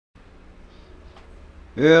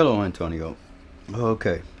Hello, Antonio.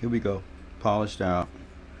 Okay, here we go. Polished out,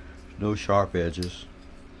 no sharp edges.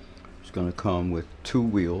 It's gonna come with two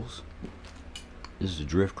wheels. This is a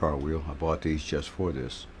drift car wheel. I bought these just for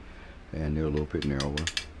this, and they're a little bit narrower.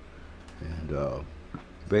 And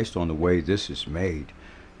based on the way this is made,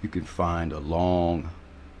 you can find a long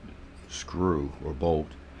screw or bolt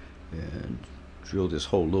and drill this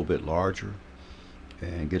hole a little bit larger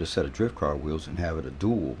and get a set of drift car wheels and have it a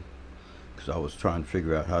dual, because I was trying to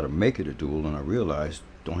figure out how to make it a dual, and I realized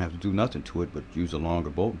don't have to do nothing to it but use a longer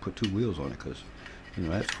bolt and put two wheels on it, because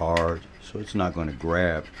that's hard, so it's not going to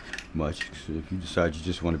grab much. So if you decide you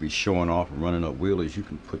just want to be showing off and running up wheelies, you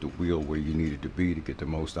can put the wheel where you need it to be to get the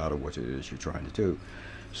most out of what it is you're trying to do.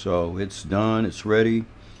 So it's done, it's ready.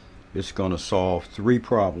 It's going to solve three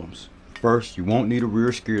problems. First, you won't need a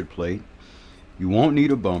rear skid plate, you won't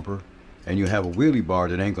need a bumper, and you have a wheelie bar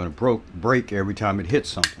that ain't going to break every time it hits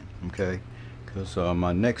something. Okay, because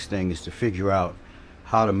my next thing is to figure out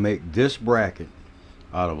how to make this bracket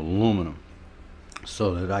out of aluminum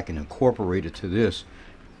so that I can incorporate it to this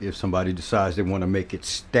if somebody decides they want to make it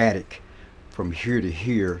static from here to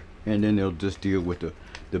here, and then they'll just deal with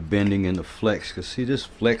the bending and the flex. Because see, this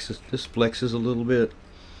flexes a little bit,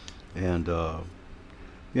 and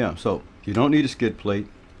yeah, so you don't need a skid plate,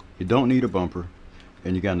 you don't need a bumper,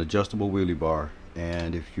 and you got an adjustable wheelie bar.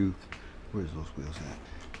 And if you, where's those wheels at?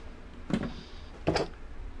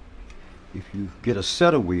 If you get a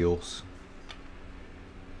set of wheels,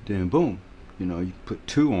 then boom, you put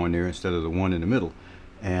two on there instead of the one in the middle.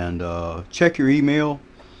 And check your email,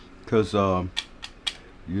 because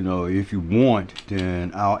if you want,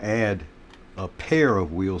 then I'll add a pair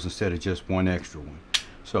of wheels instead of just one extra one.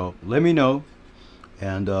 So let me know.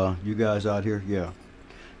 And you guys out here, yeah,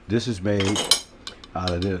 this is made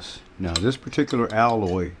out of this. Now this particular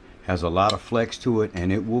alloy has a lot of flex to it,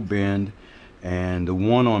 and it will bend. And the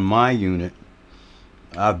one on my unit,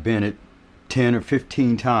 I've bent it 10 or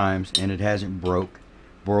 15 times and it hasn't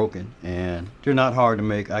broken. And they're not hard to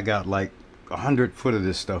make. I got like 100 foot of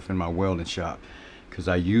this stuff in my welding shop, because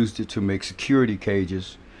I used it to make security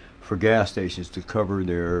cages for gas stations to cover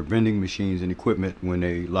their vending machines and equipment when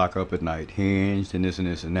they lock up at night, hinged and this and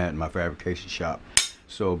this and that in my fabrication shop.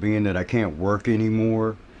 So being that I can't work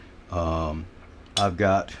anymore, I've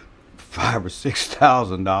got $5,000 or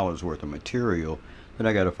 $6,000 worth of material that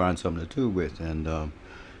I got to find something to do with. And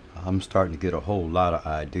I'm starting to get a whole lot of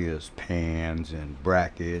ideas, pans and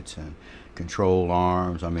brackets and control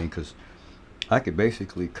arms. I mean, because I could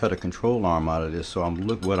basically cut a control arm out of this. So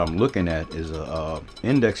what I'm looking at is a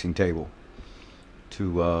indexing table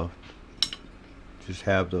to just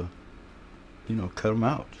have the cut them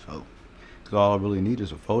out. So because all I really need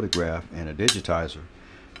is a photograph and a digitizer,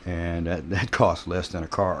 and that costs less than a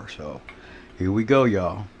car. So here we go,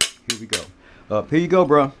 y'all. Here we go. Here you go,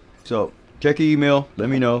 bro. So check your email, let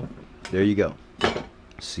me know. There you go.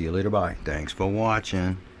 See you later. Bye. Thanks for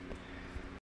watching.